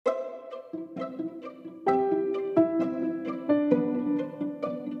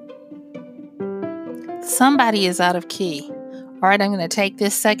Somebody is out of key. All right, I'm going to take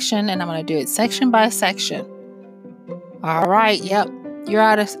this section and I'm going to do it section by section. All right, yep. You're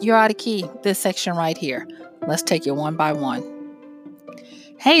out of key. This section right here. Let's take it one by one.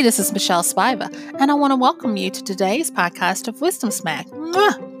 Hey, this is Michelle Spiva, and I want to welcome you to today's podcast of Wisdom Smack.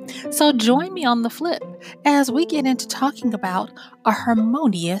 Mwah! So join me on the flip as we get into talking about a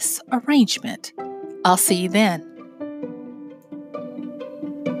harmonious arrangement. I'll see you then.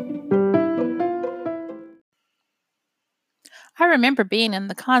 I remember being in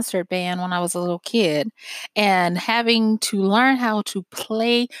the concert band when I was a little kid and having to learn how to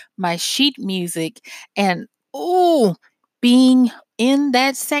play my sheet music and, being in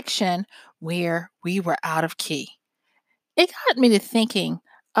that section where we were out of key. It got me to thinking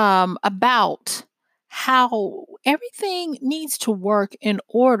about how everything needs to work in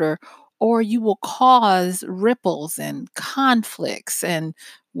order, or you will cause ripples and conflicts and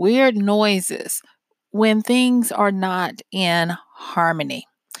weird noises when things are not in harmony.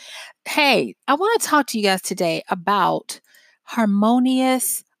 Hey, I want to talk to you guys today about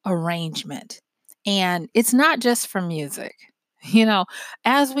harmonious arrangement. And it's not just for music. You know,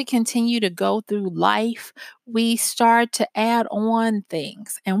 as we continue to go through life, we start to add on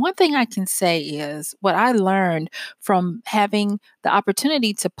things. And one thing I can say is what I learned from having the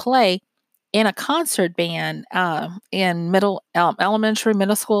opportunity to play in a concert band in elementary,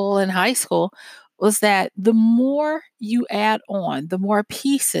 middle school, and high school was that the more you add on, the more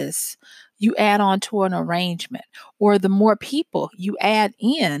pieces you add on to an arrangement, or the more people you add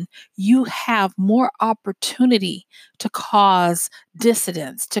in, you have more opportunity to cause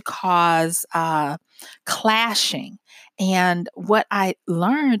dissidence, to cause clashing. And what I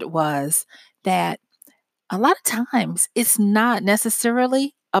learned was that a lot of times it's not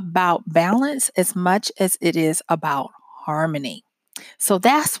necessarily about balance as much as it is about harmony. So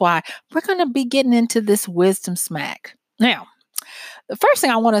that's why we're going to be getting into this wisdom smack. Now, the first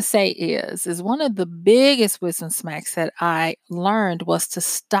thing I want to say is one of the biggest wisdom smacks that I learned was to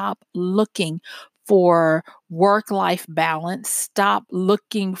stop looking for work-life balance, stop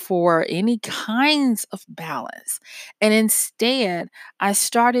looking for any kinds of balance. And instead, I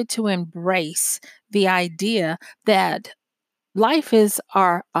started to embrace the idea that life is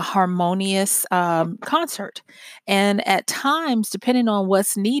a harmonious concert, and at times, depending on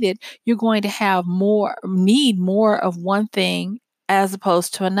what's needed, you're going to need more of one thing as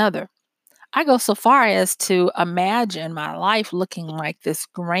opposed to another. I go so far as to imagine my life looking like this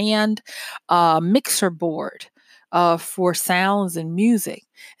grand mixer board for sounds and music.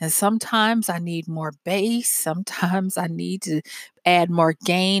 And sometimes I need more bass. Sometimes I need to add more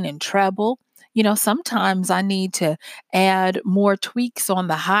gain and treble. You know, sometimes I need to add more tweaks on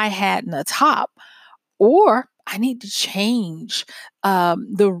the hi hat and the top, or I need to change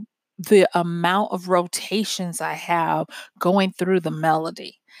the amount of rotations I have going through the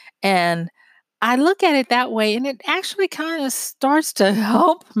melody. And I look at it that way, and it actually kind of starts to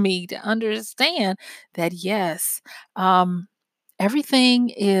help me to understand that yes, um, everything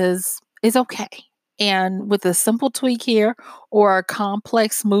is okay. And with a simple tweak here or a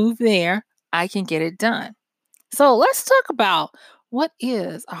complex move there, I can get it done. So let's talk about what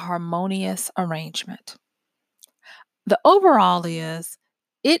is a harmonious arrangement. The overall is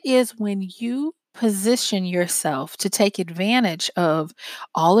it is when you position yourself to take advantage of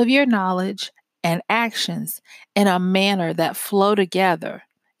all of your knowledge and actions in a manner that flow together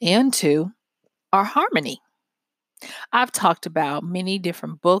into our harmony. I've talked about many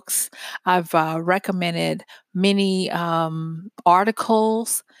different books. I've recommended many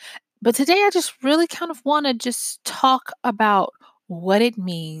articles, but today I just really kind of want to just talk about what it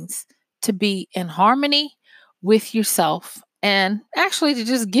means to be in harmony with yourself and actually to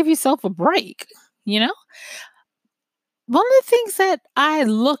just give yourself a break, you know? One of the things that I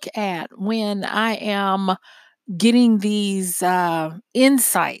look at when I am getting these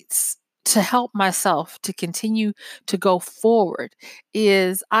insights to help myself to continue to go forward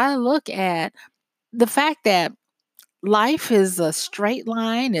is I look at the fact that life is a straight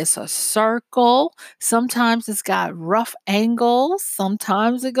line, it's a circle. Sometimes it's got rough angles,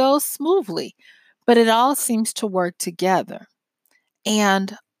 sometimes it goes smoothly, but it all seems to work together.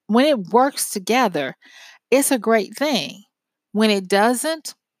 And when it works together, it's a great thing. When it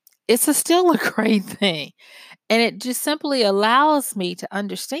doesn't, still a great thing. And it just simply allows me to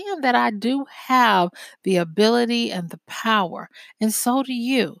understand that I do have the ability and the power. And so do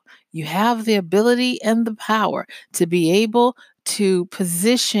you. You have the ability and the power to be able to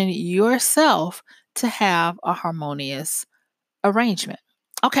position yourself to have a harmonious arrangement.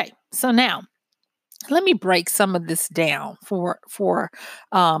 Okay, so now let me break some of this down for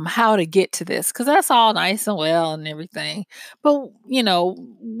how to get to this, because that's all nice and well and everything. But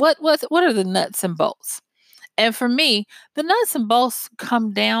what are the nuts and bolts? And for me, the nuts and bolts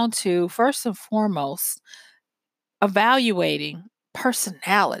come down to, first and foremost, evaluating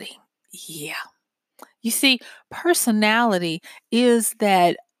personality. Yeah. You see, personality is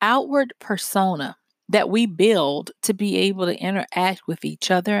that outward persona that we build to be able to interact with each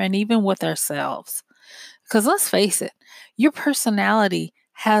other and even with ourselves. Because let's face it, your personality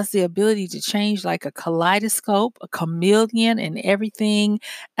has the ability to change like a kaleidoscope, a chameleon, and everything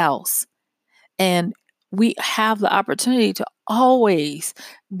else. And we have the opportunity to always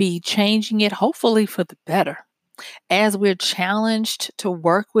be changing it, hopefully for the better. As we're challenged to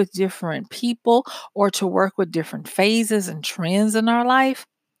work with different people or to work with different phases and trends in our life,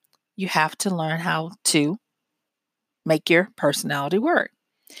 you have to learn how to make your personality work.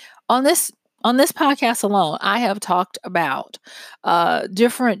 On this podcast alone, I have talked about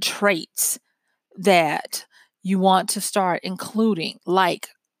different traits that you want to start including, like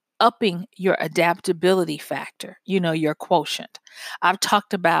upping your adaptability factor, your quotient. I've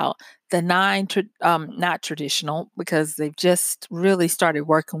talked about the not traditional, because they've just really started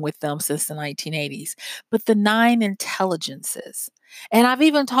working with them since the 1980s, but the 9 intelligences. And I've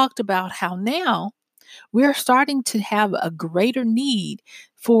even talked about how now we're starting to have a greater need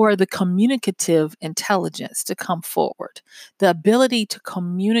for the communicative intelligence to come forward, the ability to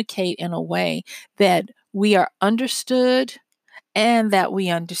communicate in a way that we are understood and that we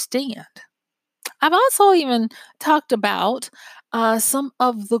understand. I've also even talked about some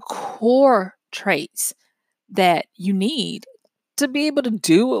of the core traits that you need to be able to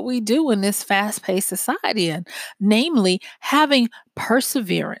do what we do in this fast paced society, and namely having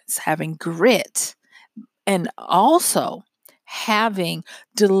perseverance, having grit, and also having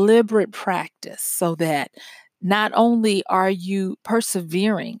deliberate practice, so that not only are you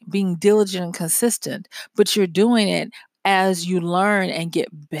persevering, being diligent and consistent, but you're doing it as you learn and get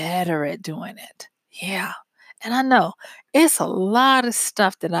better at doing it. Yeah. And I know it's a lot of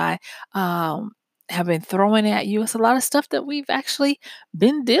stuff that I um, have been throwing at you. It's a lot of stuff that we've actually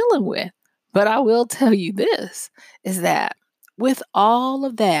been dealing with. But I will tell you this, is that with all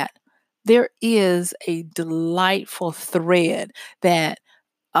of that, there is a delightful thread that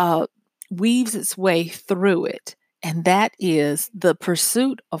uh, weaves its way through it, and that is the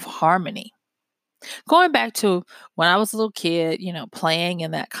pursuit of harmony. Going back to when I was a little kid, playing in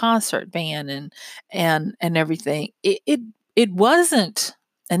that concert band and everything, it wasn't,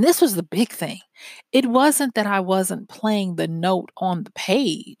 and this was the big thing. It wasn't that I wasn't playing the note on the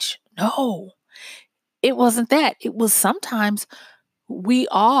page. No, it wasn't that. It was sometimes we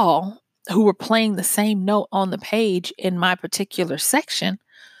all who were playing the same note on the page in my particular section,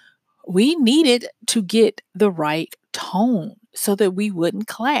 we needed to get the right tone so that we wouldn't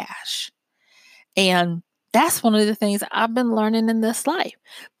clash. And that's one of the things I've been learning in this life,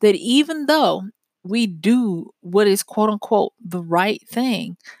 that even though we do what is quote unquote the right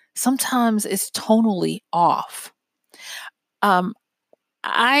thing, sometimes it's tonally off. Um,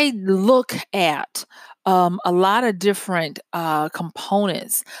 I look at a lot of different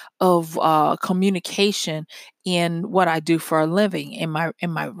components of communication in what I do for a living, in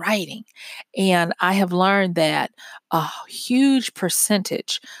my writing, and I have learned that a huge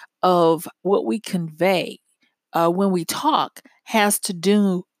percentage of what we convey when we talk has to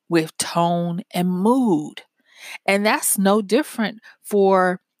do with tone and mood, and that's no different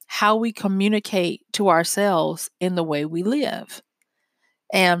for how we communicate to ourselves in the way we live.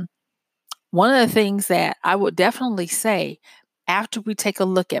 And one of the things that I would definitely say, after we take a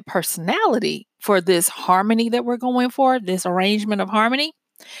look at personality for this harmony that we're going for, this arrangement of harmony,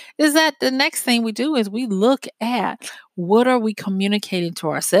 is that the next thing we do is we look at what are we communicating to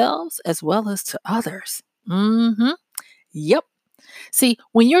ourselves as well as to others. Yep. See,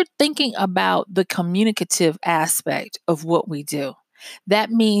 when you're thinking about the communicative aspect of what we do, that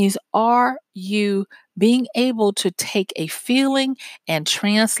means, are you being able to take a feeling and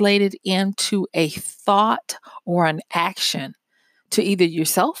translate it into a thought or an action to either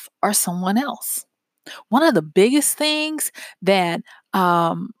yourself or someone else? One of the biggest things that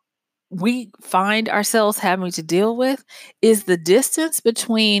we find ourselves having to deal with is the distance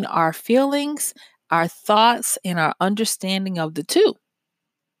between our feelings, our thoughts, and our understanding of the two.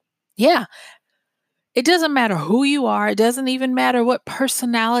 Yeah, it doesn't matter who you are. It doesn't even matter what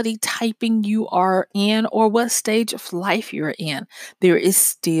personality typing you are in or what stage of life you're in. There is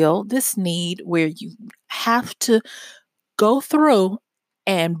still this need where you have to go through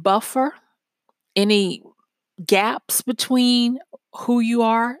and buffer any gaps between who you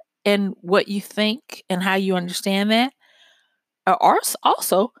are and what you think and how you understand that.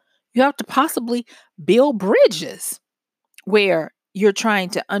 Also, you have to possibly build bridges where you're trying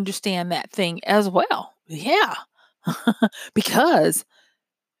to understand that thing as well. Yeah. Because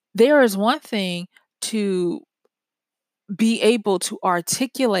there is one thing to be able to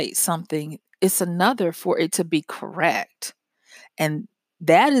articulate something, it's another for it to be correct. And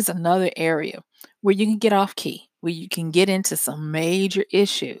that is another area where you can get off key, where you can get into some major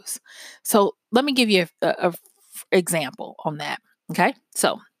issues. So let me give you a example on that. Okay.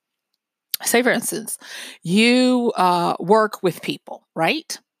 So, say for instance, you work with people,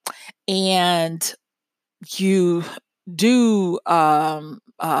 right? And you do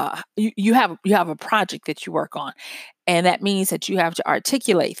you have a project that you work on, and that means that you have to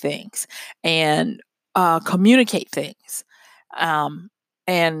articulate things and communicate things. um,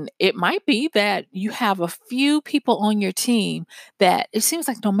 and it might be that you have a few people on your team that it seems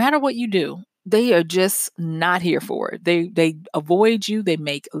like no matter what you do, they are just not here for it. They avoid you,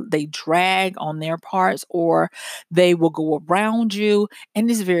 they drag on their parts, or they will go around you, and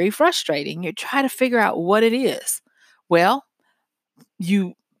it's very frustrating. You try to figure out what it is. Well,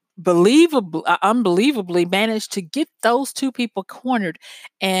 you unbelievably managed to get those two people cornered,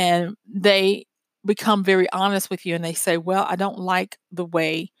 and they become very honest with you, and they say, well, I don't like the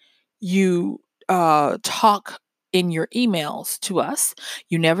way you talk in your emails to us.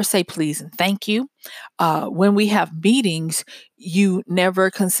 You never say please and thank you. When we have meetings, you never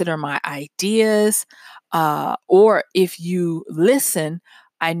consider my ideas, or if you listen,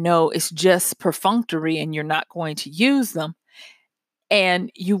 I know it's just perfunctory and you're not going to use them. And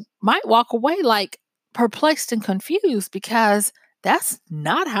you might walk away like perplexed and confused because that's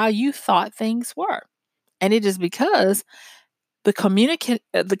not how you thought things were. And it is because the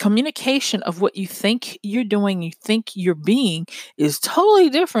communication of what you think you're doing, you think you're being, is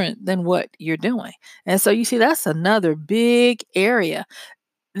totally different than what you're doing. And so you see, that's another big area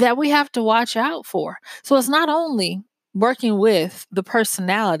that we have to watch out for. So it's not only working with the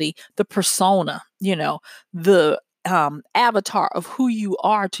personality, the persona, the avatar of who you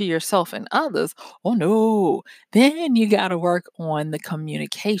are to yourself and others. Oh no, then you got to work on the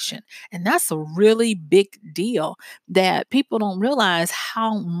communication. And that's a really big deal that people don't realize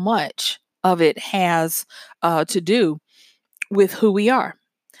how much of it has to do with who we are.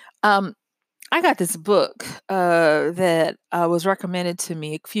 Um, I got this book that was recommended to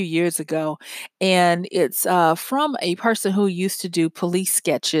me a few years ago, and it's from a person who used to do police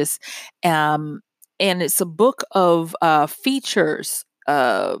sketches, um, and it's a book of features.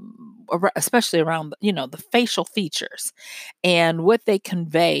 Especially around the facial features and what they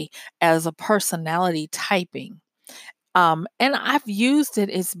convey as a personality typing. And I've used it.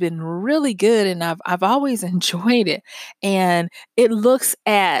 It's been really good, and I've always enjoyed it. And it looks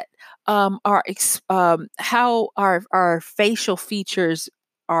at how our facial features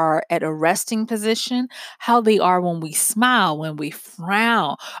are at a resting position, how they are when we smile, when we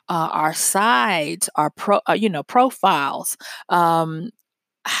frown, our sides, our profiles, um,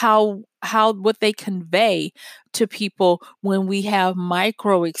 how what they convey to people when we have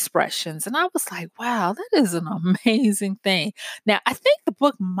micro expressions. And I was like, wow, that is an amazing thing. Now I think the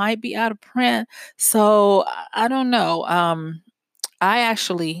book might be out of print, so I don't know. I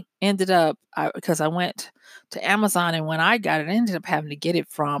actually ended up because I went to Amazon, and when I got it, I ended up having to get it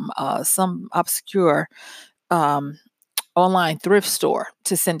from some obscure um, online thrift store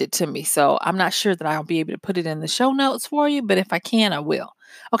to send it to me. So I'm not sure that I'll be able to put it in the show notes for you, but if I can, I will.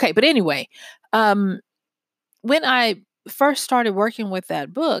 Okay, but anyway, um, when I first started working with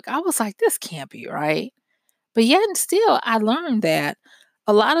that book, I was like, this can't be right. But yet and still, I learned that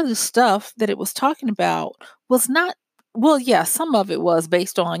a lot of the stuff that it was talking about was not, well, yeah, some of it was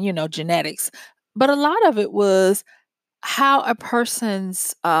based on, genetics, but a lot of it was how a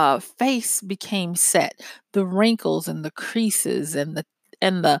person's face became set, the wrinkles and the creases and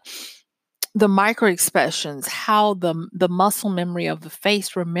the micro expressions, how the muscle memory of the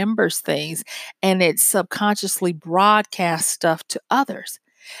face remembers things, and it subconsciously broadcasts stuff to others.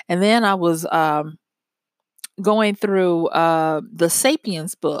 And then I was going through the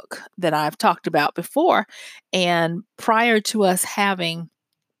Sapiens book that I've talked about before, and prior to us having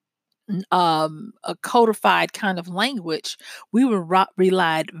a codified kind of language, we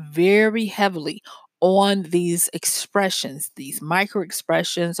relied very heavily on these expressions, these micro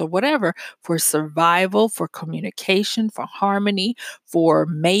expressions or whatever, for survival, for communication, for harmony, for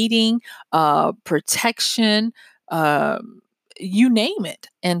mating, protection, you name it.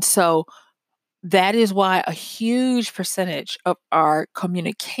 And so That is why a huge percentage of our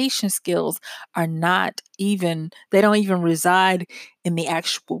communication skills are not even, they don't even reside in the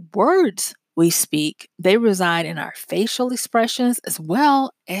actual words we speak. They reside in our facial expressions as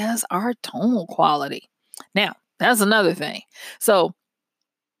well as our tonal quality. Now, that's another thing. So,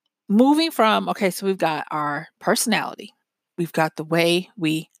 moving from, okay, so we've got our personality, we've got the way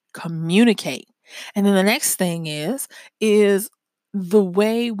we communicate. And then the next thing is the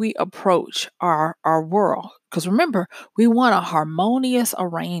way we approach our world. Because remember, we want a harmonious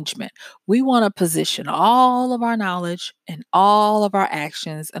arrangement. We want to position all of our knowledge and all of our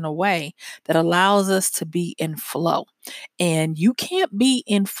actions in a way that allows us to be in flow. And you can't be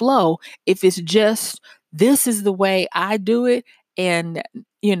in flow if it's just, this is the way I do it, and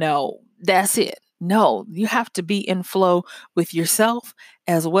that's it. No, you have to be in flow with yourself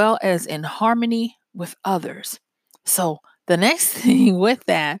as well as in harmony with others. So, the next thing with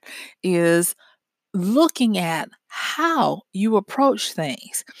that is looking at how you approach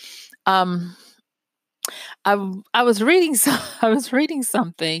things. Um, I was reading I was reading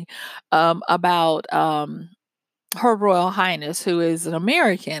something about her Royal Highness, who is an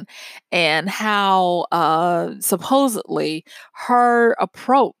American, and how supposedly her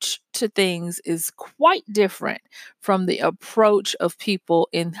approach to things is quite different from the approach of people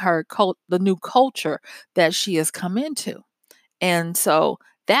in the new culture that she has come into. And so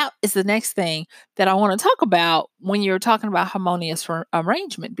that is the next thing that I want to talk about when you're talking about harmonious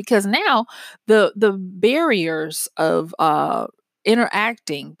arrangement, because now the barriers of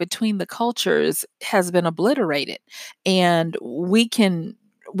interacting between the cultures has been obliterated, and we can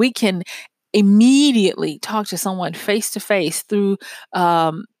immediately talk to someone face to face through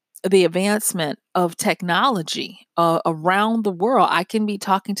the advancement of technology around the world. I can be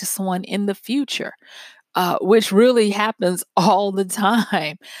talking to someone in the future, which really happens all the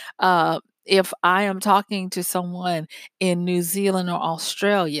time. If I am talking to someone in New Zealand or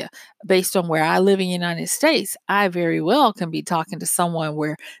Australia, based on where I live in the United States, I very well can be talking to someone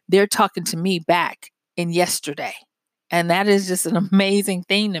where they're talking to me back in yesterday. And that is just an amazing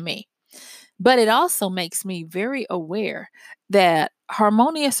thing to me. But it also makes me very aware that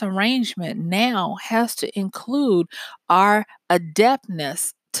harmonious arrangement now has to include our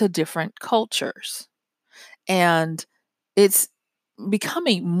adeptness to different cultures. And it's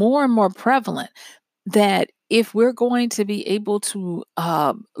becoming more and more prevalent that if we're going to be able to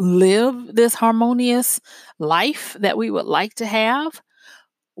live this harmonious life that we would like to have,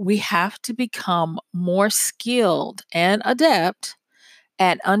 we have to become more skilled and adept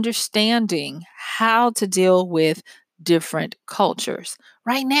at understanding how to deal with different cultures.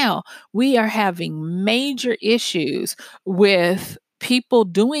 Right now, we are having major issues with people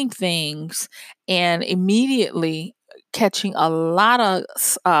doing things and immediately catching a lot of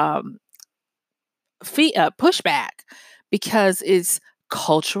pushback because it's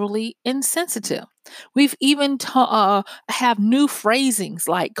culturally insensitive. We've even have new phrasings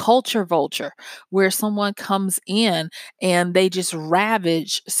like culture vulture, where someone comes in and they just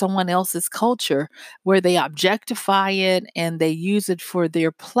ravage someone else's culture, where they objectify it and they use it for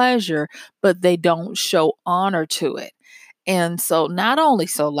their pleasure, but they don't show honor to it. And so, not only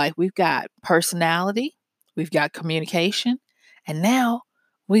so, like we've got personality, we've got communication, and now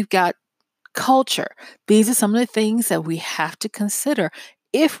we've got culture. These are some of the things that we have to consider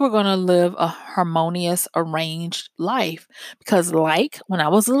if we're going to live a harmonious, arranged life. Because, like when I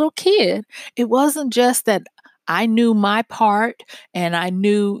was a little kid, it wasn't just that I knew my part and I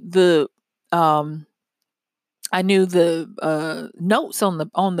knew the notes on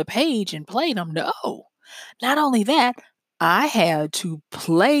the page and played them. No, not only that, I had to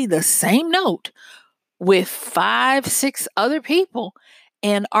play the same note with 5, 6 other people,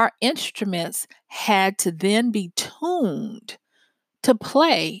 and our instruments had to then be tuned to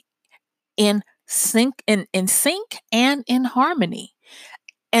play in sync and in harmony.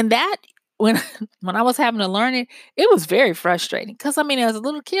 And that, when when I was having to learn it, it was very frustrating because I mean, as a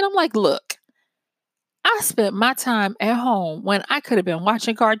little kid, I'm like, look, I spent my time at home when I could have been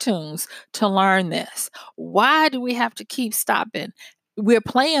watching cartoons to learn this. Why do we have to keep stopping? We're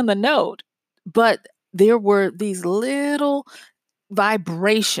playing the note, but there were these little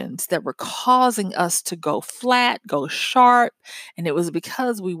vibrations that were causing us to go flat, go sharp. And it was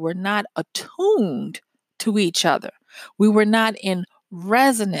because we were not attuned to each other. We were not in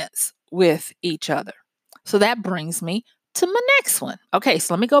resonance with each other. So that brings me to my next one. Okay,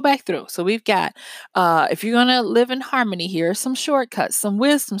 so let me go back through. So we've got, if you're going to live in harmony, here are some shortcuts, some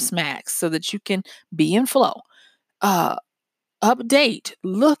wisdom smacks so that you can be in flow. Uh, Update,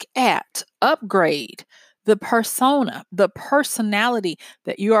 look at, upgrade. the persona, the personality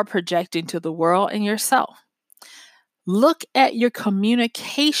that you are projecting to the world and yourself. Look at your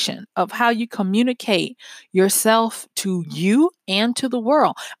communication of how you communicate yourself to you and to the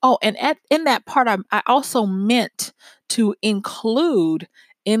world. Oh, and in that part, I also meant to include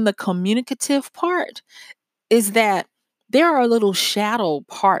in the communicative part is that there are little shadow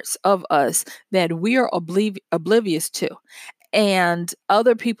parts of us that we are oblivious to. And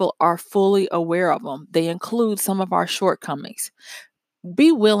other people are fully aware of them. They include some of our shortcomings.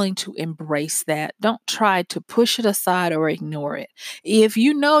 Be willing to embrace that. Don't try to push it aside or ignore it. If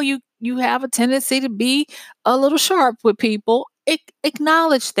you know you have a tendency to be a little sharp with people,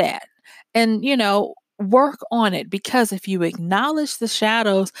 acknowledge that. And work on it, because if you acknowledge the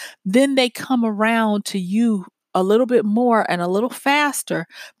shadows, then they come around to you a little bit more and a little faster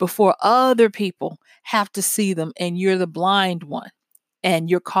before other people have to see them, and you're the blind one and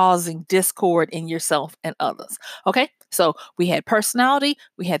you're causing discord in yourself and others. Okay. So we had personality,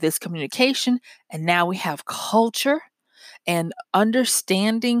 we had this communication, and now we have culture and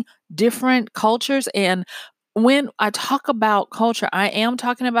understanding different cultures. And when I talk about culture, I am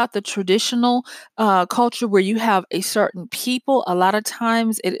talking about the traditional culture where you have a certain people. A lot of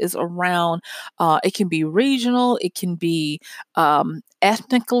times it is around, it can be regional, it can be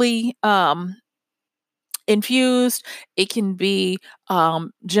ethnically infused, it can be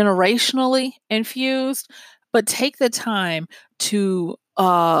generationally infused, but take the time to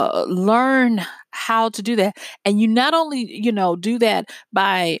learn how to do that. And you not only, do that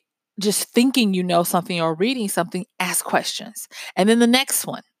by just thinking you know something or reading something, ask questions. And then the next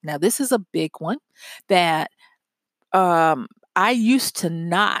one. Now, this is a big one that I used to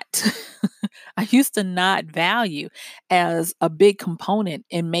not I used to not value as a big component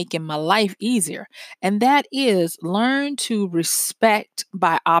in making my life easier. And that is learn to respect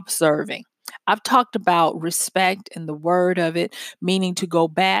by observing. I've talked about respect and the word of it, meaning to go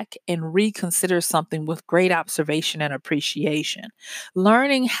back and reconsider something with great observation and appreciation.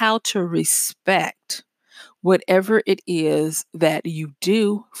 Learning how to respect whatever it is that you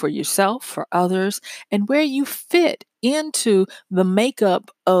do for yourself, for others, and where you fit into the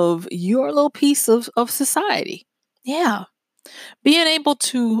makeup of your little piece of society. Yeah. Being able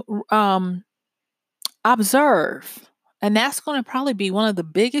to observe. And that's going to probably be one of the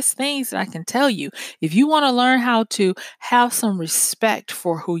biggest things that I can tell you. If you want to learn how to have some respect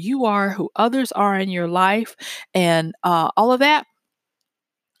for who you are, who others are in your life, and all of that,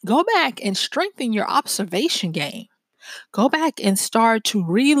 go back and strengthen your observation game. Go back and start to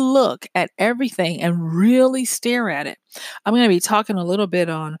relook at everything and really stare at it. I'm going to be talking a little bit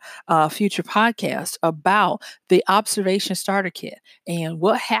on a future podcast about the observation starter kit and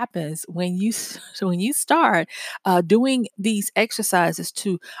what happens when when you start doing these exercises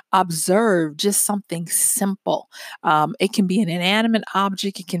to observe just something simple. It can be an inanimate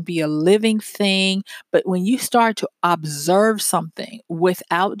object, it can be a living thing, but when you start to observe something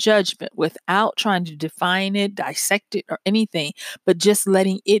without judgment, without trying to define it, dissect it, or anything, but just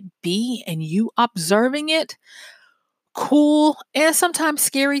letting it be and you observing it, cool and sometimes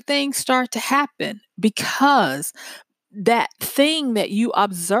scary things start to happen because that thing that you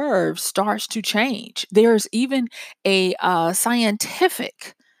observe starts to change. There's even a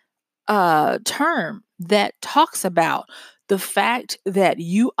scientific term that talks about the fact that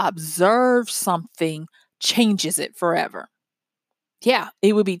you observe something changes it forever. Yeah,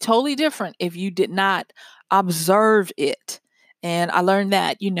 it would be totally different if you did not observe it. And I learned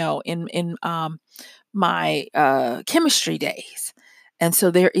that, in my chemistry days. And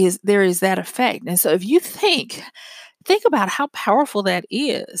so there is that effect. And so if you think about how powerful that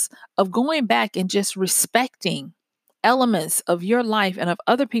is of going back and just respecting elements of your life and of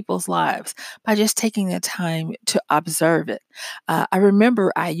other people's lives by just taking the time to observe it. I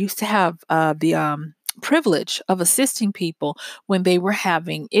remember I used to have the privilege of assisting people when they were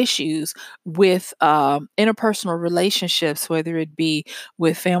having issues with interpersonal relationships, whether it be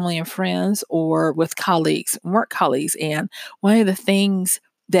with family and friends or with colleagues, work colleagues. And one of the things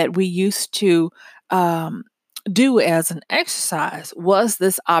that we used to do as an exercise was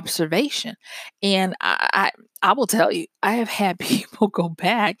this observation. And I will tell you, I have had people go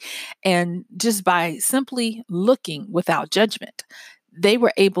back and just by simply looking without judgment, they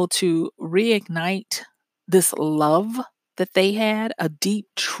were able to reignite this love that they had, a deep,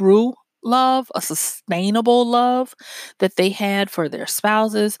 true love, a sustainable love that they had for their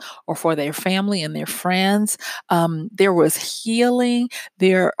spouses or for their family and their friends. There was healing.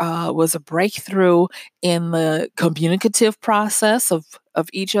 There was a breakthrough in the communicative process of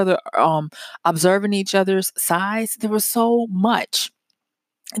each other, observing each other's sides. There was so much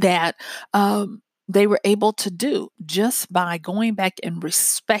that they were able to do just by going back and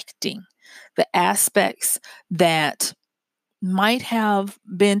respecting the aspects that might have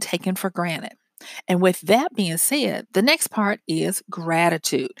been taken for granted. And with that being said, the next part is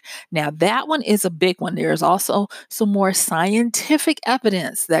gratitude. Now, that one is a big one. There's also some more scientific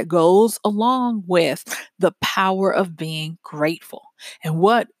evidence that goes along with the power of being grateful and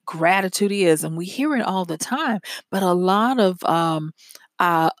what gratitude is. And we hear it all the time, but a lot of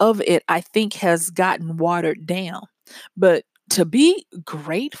it, I think, has gotten watered down. But to be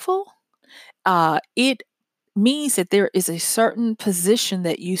grateful, it means that there is a certain position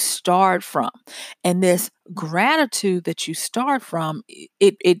that you start from. And this gratitude that you start from,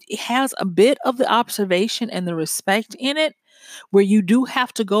 it has a bit of the observation and the respect in it, where you do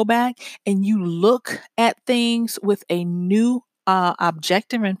have to go back and you look at things with a new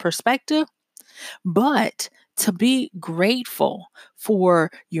objective and perspective. But to be grateful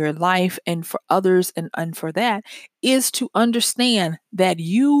for your life and for others, and for that, is to understand that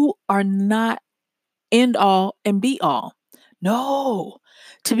you are not end all and be all. No.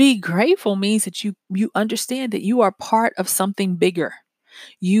 To be grateful means that you understand that you are part of something bigger.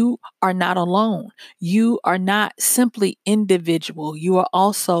 You are not alone. You are not simply individual. You are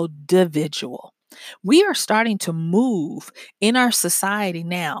also dividual. We are starting to move in our society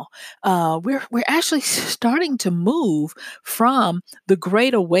now. We're actually starting to move from the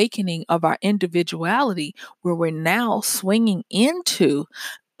great awakening of our individuality, where we're now swinging into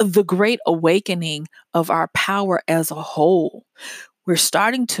the great awakening of our power as a whole. We're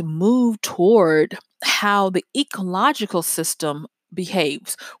starting to move toward how the ecological system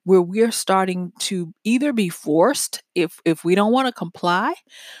behaves, where we're starting to either be forced, if we don't want to comply,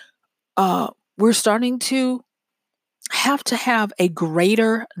 uh, we're starting to have a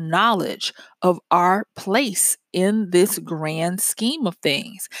greater knowledge of our place in this grand scheme of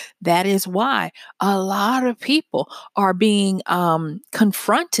things. That is why a lot of people are being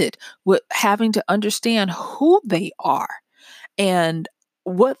confronted with having to understand who they are and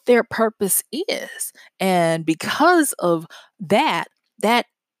what their purpose is. And because of that, that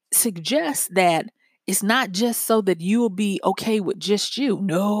suggests that it's not just so that you'll be okay with just you.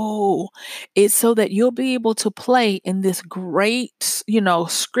 No, it's so that you'll be able to play in this great,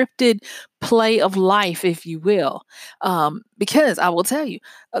 scripted play of life, if you will. Because I will tell you,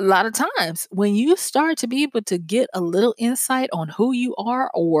 a lot of times when you start to be able to get a little insight on who you are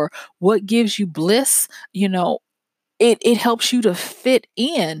or what gives you bliss, it helps you to fit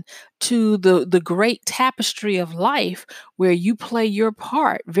in to the great tapestry of life, where you play your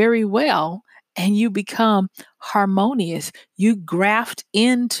part very well and you become harmonious. You graft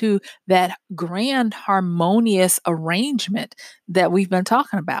into that grand harmonious arrangement that we've been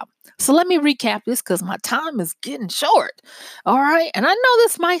talking about. So let me recap this, because my time is getting short. All right. And I know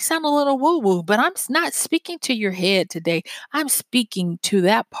this might sound a little woo woo, but I'm not speaking to your head today. I'm speaking to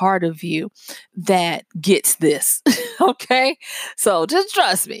that part of you that gets this. Okay. So just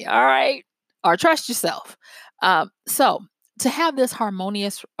trust me. All right. Or trust yourself. So to have this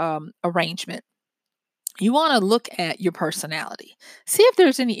harmonious arrangement, you want to look at your personality. See if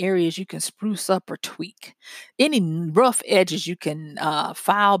there's any areas you can spruce up or tweak, any rough edges you can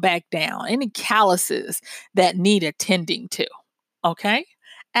file back down, any calluses that need attending to. Okay.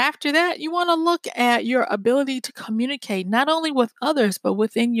 After that, you want to look at your ability to communicate not only with others, but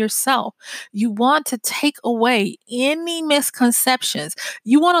within yourself. You want to take away any misconceptions.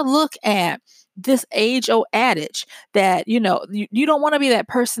 You want to look at this age old adage that, you don't want to be that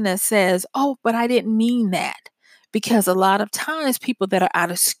person that says, oh, but I didn't mean that. Because a lot of times people that are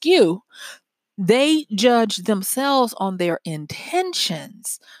out of skew, they judge themselves on their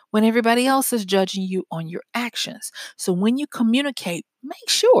intentions when everybody else is judging you on your actions. So when you communicate, make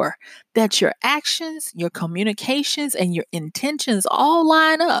sure that your actions, your communications, and your intentions all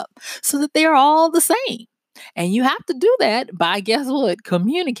line up so that they're all the same. And you have to do that by, guess what?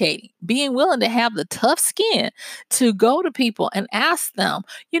 Communicating, being willing to have the tough skin to go to people and ask them,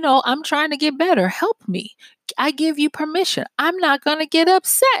 I'm trying to get better. Help me. I give you permission. I'm not going to get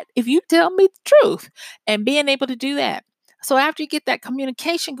upset if you tell me the truth, and being able to do that. So after you get that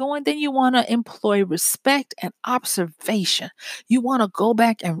communication going, then you want to employ respect and observation. You want to go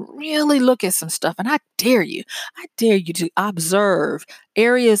back and really look at some stuff. And I dare you to observe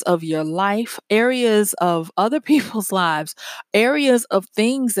areas of your life, areas of other people's lives, areas of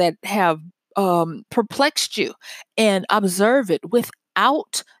things that have perplexed you, and observe it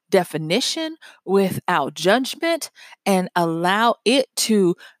without definition, without judgment, and allow it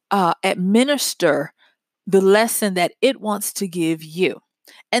to administer the lesson that it wants to give you.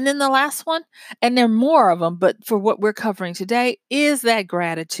 And then the last one, and there are more of them, but for what we're covering today, is that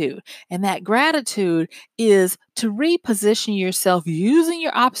gratitude. And that gratitude is to reposition yourself using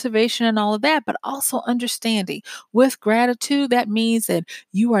your observation and all of that, but also understanding with gratitude, that means that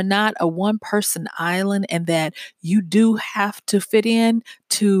you are not a one person island and that you do have to fit in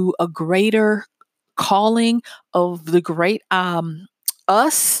to a greater calling of the great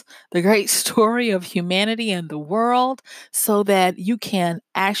us, the great story of humanity and the world, so that you can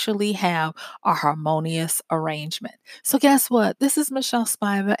actually have a harmonious arrangement. So, guess what? This is Michelle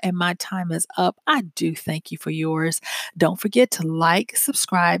Spiva, and my time is up. I do thank you for yours. Don't forget to like,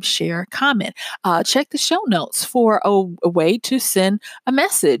 subscribe, share, comment. Check the show notes for a way to send a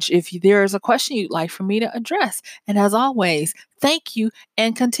message if there is a question you'd like for me to address. And as always, thank you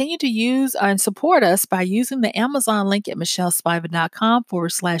and continue to use and support us by using the Amazon link at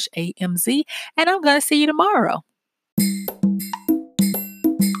michellespiva.com/AMZ. And I'm going to see you tomorrow.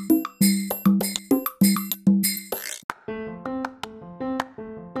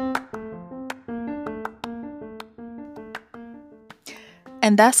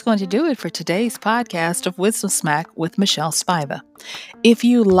 And that's going to do it for today's podcast of Wisdom Smack with Michelle Spiva. If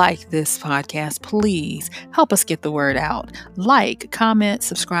you like this podcast, please help us get the word out. Like, comment,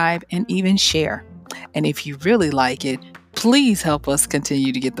 subscribe, and even share. And if you really like it, please help us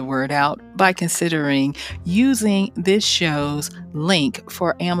continue to get the word out by considering using this show's link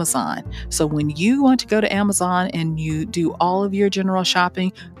for Amazon. So when you want to go to Amazon and you do all of your general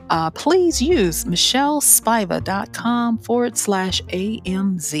shopping, please use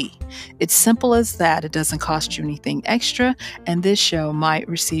michellespiva.com/AMZ. It's simple as that. It doesn't cost you anything extra, and this show might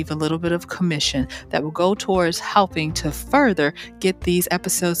receive a little bit of commission that will go towards helping to further get these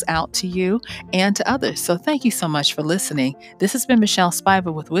episodes out to you and to others. So thank you so much for listening. This has been Michelle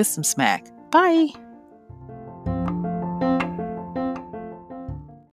Spiva with Wisdom Smack. Bye.